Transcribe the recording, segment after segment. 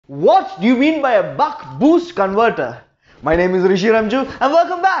What do you mean by a buck boost converter? My name is Rishi Remju and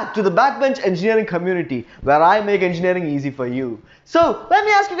welcome back to the Backbench Engineering community where I make engineering easy for you. So let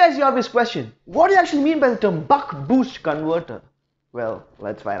me ask you guys the obvious question. What do you actually mean by the term buck boost converter? Well,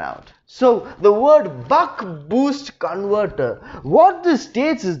 let's find out. So the word buck boost converter, what this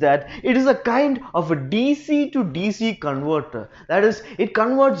states is that it is a kind of a DC to DC converter. That is, it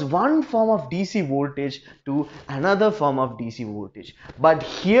converts one form of DC voltage to another form of DC voltage. But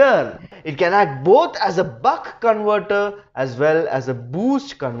here, it can act both as a buck converter as well as a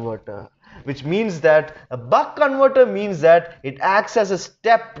boost converter. Which means that a buck converter means that it acts as a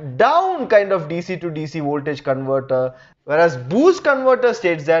step down kind of DC to DC voltage converter, whereas boost converter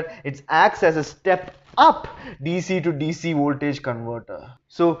states that it acts as a step up DC to DC voltage converter.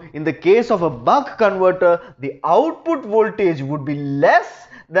 So in the case of a buck converter, the output voltage would be less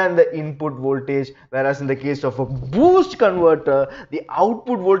than the input voltage, whereas in the case of a boost converter, the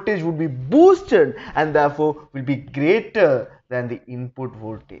output voltage would be boosted and therefore will be greater than the input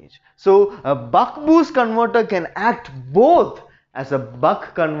voltage. So a buck boost converter can act both as a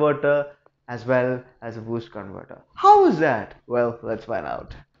buck converter as well as a boost converter. How is that? Well, let's find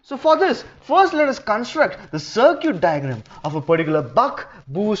out. So for this, first let us construct the circuit diagram of a particular buck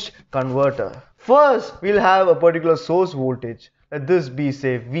boost converter. First, we'll have a particular source voltage. Let this be,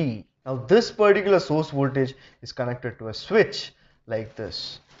 say, V. Now this particular source voltage is connected to a switch like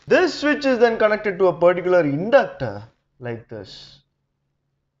this. This switch is then connected to a particular inductor like this.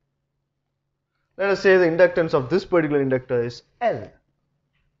 Let us say the inductance of this particular inductor is L.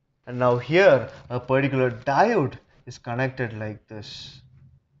 And now here a particular diode is connected like this.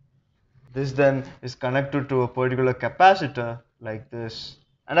 This then is connected to a particular capacitor like this.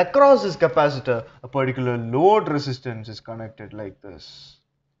 And across this capacitor, a particular load resistance is connected like this.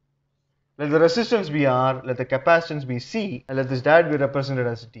 Let the resistance be R, let the capacitance be C, and let this diode be represented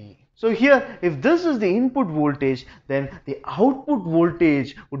as D. So here, if this is the input voltage, then the output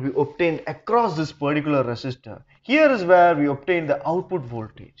voltage would be obtained across this particular resistor. Here is where we obtain the output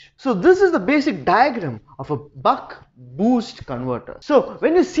voltage. So this is the basic diagram of a buck boost converter. So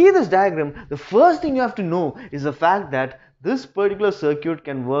when you see this diagram, the first thing you have to know is the fact that this particular circuit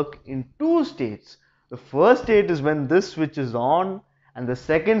can work in two states. The first state is when this switch is on, and the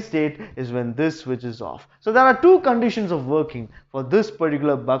second state is when this switch is off. So there are two conditions of working for this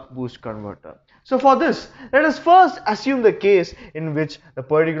particular buck boost converter. So for this, let us first assume the case in which the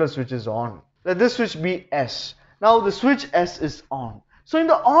particular switch is on. Let this switch be S. Now the switch S is on. So in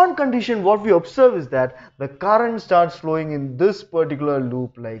the on condition, what we observe is that the current starts flowing in this particular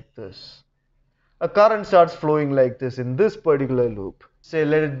loop like this. A current starts flowing like this in this particular loop. Say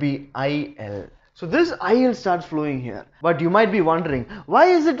let it be IL. So this IL starts flowing here. But you might be wondering, why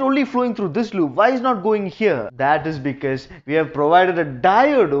is it only flowing through this loop? Why is it not going here? That is because we have provided a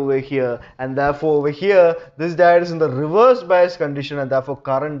diode over here, and therefore over here this diode is in the reverse bias condition, and therefore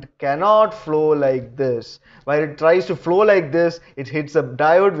current cannot flow like this. While it tries to flow like this, it hits a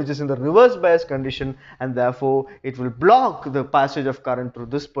diode which is in the reverse bias condition, and therefore it will block the passage of current through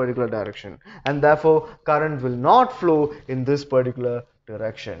this particular direction, and therefore current will not flow in this particular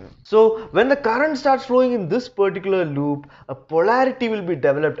direction. So when the current starts flowing in this particular loop, a polarity will be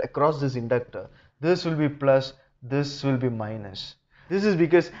developed across this inductor. This will be plus, this will be minus. This is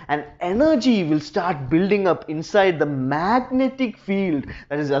because an energy will start building up inside the magnetic field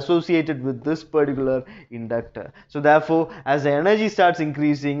that is associated with this particular inductor. So therefore, as the energy starts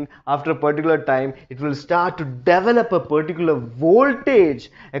increasing, after a particular time, it will start to develop a particular voltage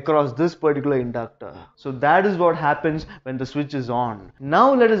across this particular inductor. So that is what happens when the switch is on.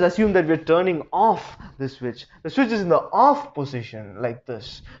 Now let us assume that we are turning off the switch. The switch is in the off position like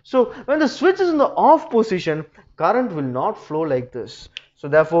this. So when the switch is in the off position, current will not flow like this. So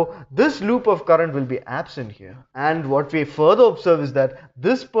therefore this loop of current will be absent here. And what we further observe is that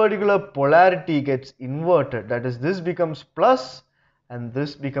this particular polarity gets inverted. That is, this becomes plus and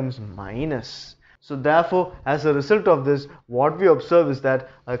this becomes minus. So therefore, as a result of this, what we observe is that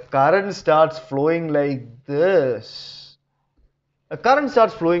a current starts flowing like this. A current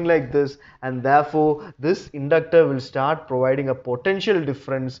starts flowing like this, and therefore this inductor will start providing a potential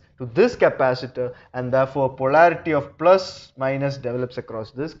difference to this capacitor, and therefore a polarity of plus minus develops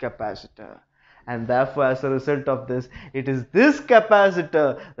across this capacitor. And therefore as a result of this, it is this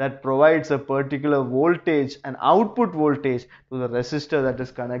capacitor that provides a particular voltage, an output voltage, to the resistor that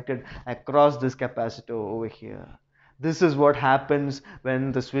is connected across this capacitor over here. This is what happens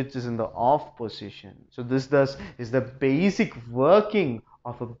when the switch is in the off position. So this thus is the basic working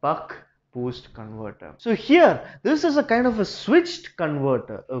of a buck boost converter. So here, this is a kind of a switched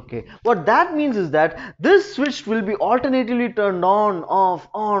converter. Okay, what that means is that this switch will be alternatively turned on, off,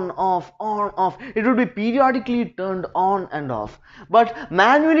 on, off, on, off. It will be periodically turned on and off. But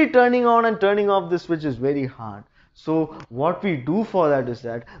manually turning on and turning off this switch is very hard. So what we do for that is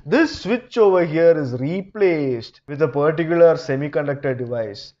that this switch over here is replaced with a particular semiconductor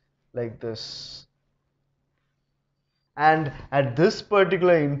device like this. And at this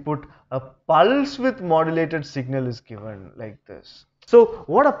particular input, a pulse width modulated signal is given like this. So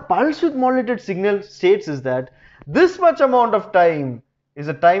what a pulse width modulated signal states is that this much amount of time is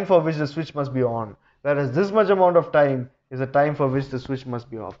a time for which the switch must be on, whereas this much amount of time is a time for which the switch must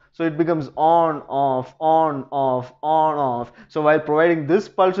be off. So it becomes on, off, on, off, on, off. So while providing this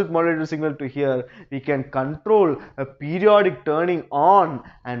pulse width modulated signal to here, we can control a periodic turning on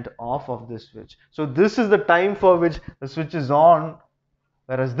and off of this switch. So this is the time for which the switch is on,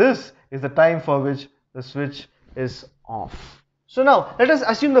 whereas this is the time for which the switch is off. So now let us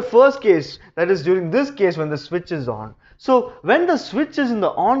assume the first case, that is during this case when the switch is on. So when the switch is in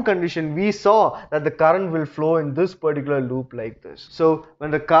the on condition, we saw that the current will flow in this particular loop like this. So when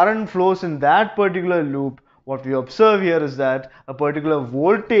the current flows in that particular loop, what we observe here is that a particular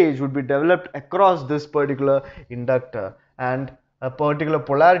voltage would be developed across this particular inductor and a particular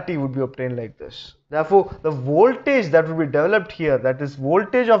polarity would be obtained like this. Therefore, the voltage that will be developed here, that is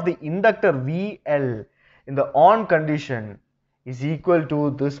voltage of the inductor VL in the on condition, is equal to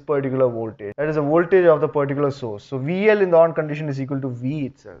this particular voltage. That is the voltage of the particular source. So VL in the on condition is equal to V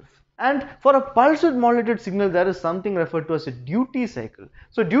itself. And for a pulse width modulated signal, there is something referred to as a duty cycle.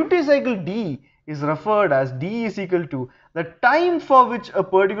 So duty cycle D is referred as D is equal to the time for which a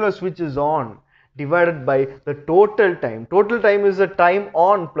particular switch is on divided by the total time. Total time is the time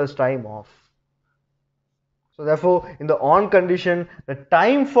on plus time off. So therefore, in the on condition, the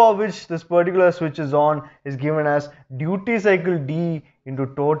time for which this particular switch is on is given as duty cycle D into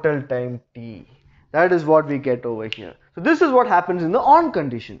total time T. That is what we get over here. So this is what happens in the on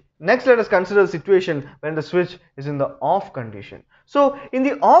condition. Next, let us consider the situation when the switch is in the off condition. So in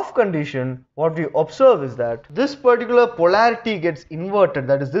the off condition, what we observe is that this particular polarity gets inverted,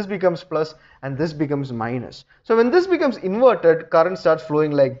 that is this becomes plus and this becomes minus. So when this becomes inverted, current starts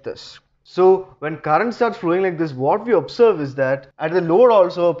flowing like this. So when current starts flowing like this, what we observe is that at the load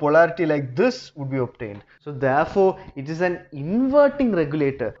also a polarity like this would be obtained. So therefore it is an inverting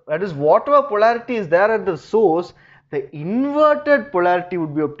regulator. That is, whatever polarity is there at the source, the inverted polarity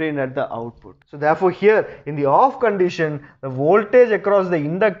would be obtained at the output. So therefore here in the off condition, the voltage across the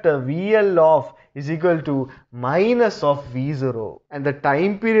inductor VL off is equal to minus of V0, and the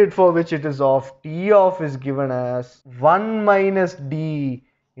time period for which it is off, T off, is given as 1 minus D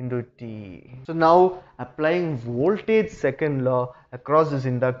into T. So now applying voltage second law across this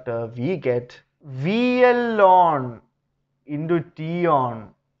inductor, we get VL on into T on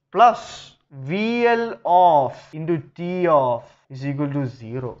plus VL off into T off is equal to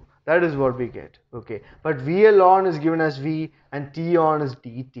 0. That is what we get. Okay, but VL on is given as V and T on is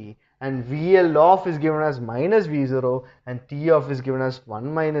dt, and VL off is given as minus V0 and T off is given as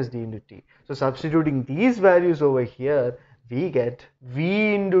 1 minus D into T. So substituting these values over here, we get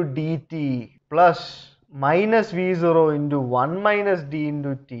V into dt plus minus V0 into 1 minus D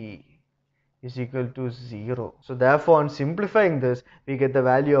into T is equal to 0. So therefore, on simplifying this, we get the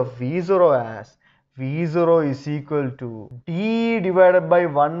value of V0 as V0 is equal to D divided by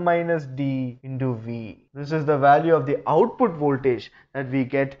 1 minus D into V. This is the value of the output voltage that we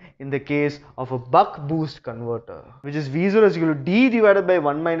get in the case of a buck boost converter, which is V0 is equal to D divided by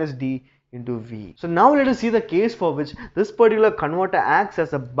 1 minus D into V. So now let us see the case for which this particular converter acts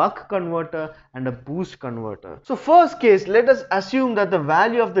as a buck converter and a boost converter. So first case, let us assume that the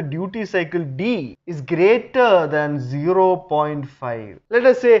value of the duty cycle D is greater than 0.5. Let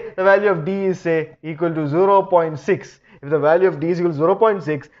us say the value of D is say equal to 0.6. If the value of D is equal to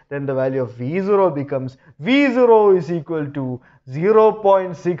 0.6, then the value of V0 becomes V0 is equal to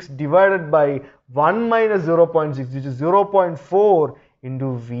 0.6 divided by 1 minus 0.6, which is 0.4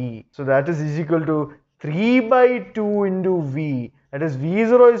 into V. So that is equal to 3 by 2 into V. That is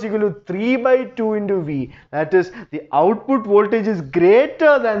V0 is equal to 3 by 2 into V. That is, the output voltage is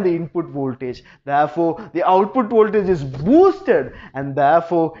greater than the input voltage. Therefore, the output voltage is boosted and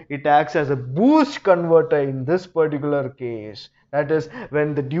therefore it acts as a boost converter in this particular case. That is,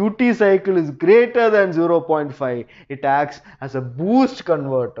 when the duty cycle is greater than 0.5, it acts as a boost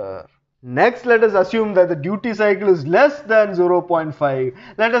converter. Next, let us assume that the duty cycle is less than 0.5.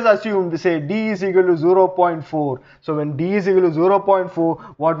 Let us assume, say, D is equal to 0.4. So when D is equal to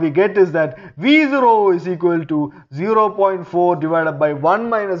 0.4, what we get is that V0 is equal to 0.4 divided by 1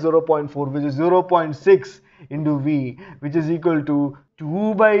 minus 0.4, which is 0.6 into V, which is equal to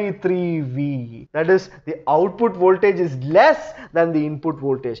 2 by 3 V. That is, the output voltage is less than the input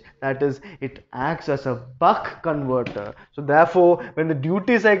voltage. That is, it acts as a buck converter. So therefore, when the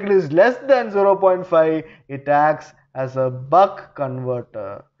duty cycle is less than 0.5, it acts as a buck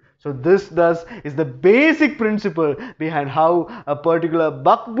converter. So this thus is the basic principle behind how a particular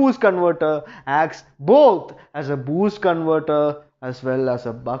buck boost converter acts both as a boost converter as well as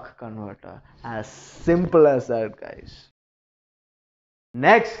a buck converter. As simple as that, guys.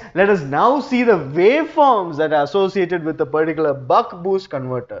 Next, let us now see the waveforms that are associated with a particular buck boost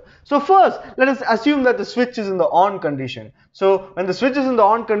converter. So first, let us assume that the switch is in the on condition. So when the switch is in the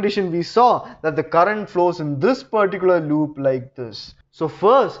on condition, we saw that the current flows in this particular loop like this. So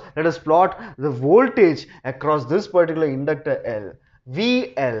first, let us plot the voltage across this particular inductor L,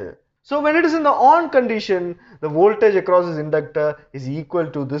 VL. So when it is in the on condition, the voltage across this inductor is equal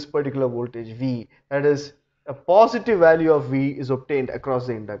to this particular voltage V. That is, a positive value of V is obtained across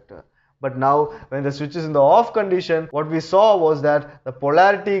the inductor. But now when the switch is in the off condition, what we saw was that the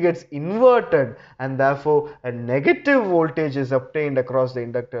polarity gets inverted and therefore a negative voltage is obtained across the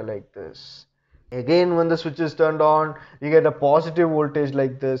inductor like this. Again, when the switch is turned on, we get a positive voltage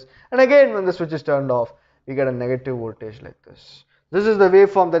like this, and again when the switch is turned off, we get a negative voltage like this. This is the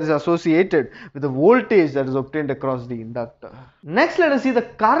waveform that is associated with the voltage that is obtained across the inductor. Next, let us see the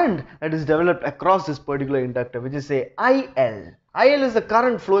current that is developed across this particular inductor, which is, say, IL. IL is the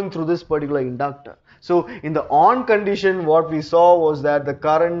current flowing through this particular inductor. So in the on condition, what we saw was that the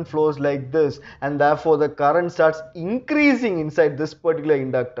current flows like this, and therefore the current starts increasing inside this particular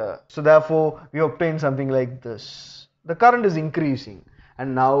inductor. So therefore we obtain something like this. The current is increasing.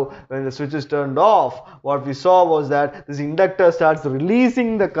 And now when the switch is turned off, what we saw was that this inductor starts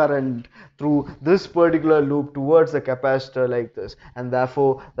releasing the current through this particular loop towards the capacitor like this, and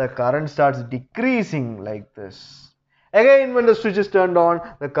therefore the current starts decreasing like this. Again, when the switch is turned on,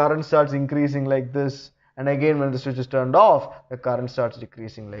 the current starts increasing like this, and again when the switch is turned off, the current starts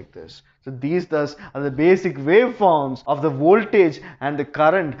decreasing like this. So these thus are the basic waveforms of the voltage and the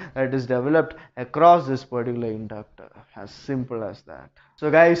current that is developed across this particular inductor. As simple as that.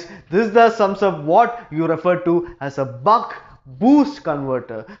 So guys, this thus sums up what you refer to as a buck boost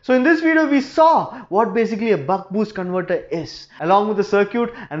converter. So in this video we saw what basically a buck boost converter is, along with the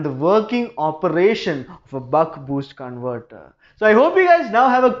circuit and the working operation of a buck boost converter. So I hope you guys now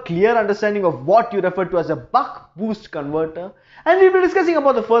have a clear understanding of what you refer to as a buck boost converter, and we'll be discussing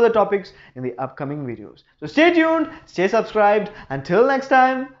about the further topics in the upcoming videos. So stay tuned, stay subscribed. Until next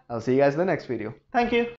time, I'll see you guys in the next video. Thank you.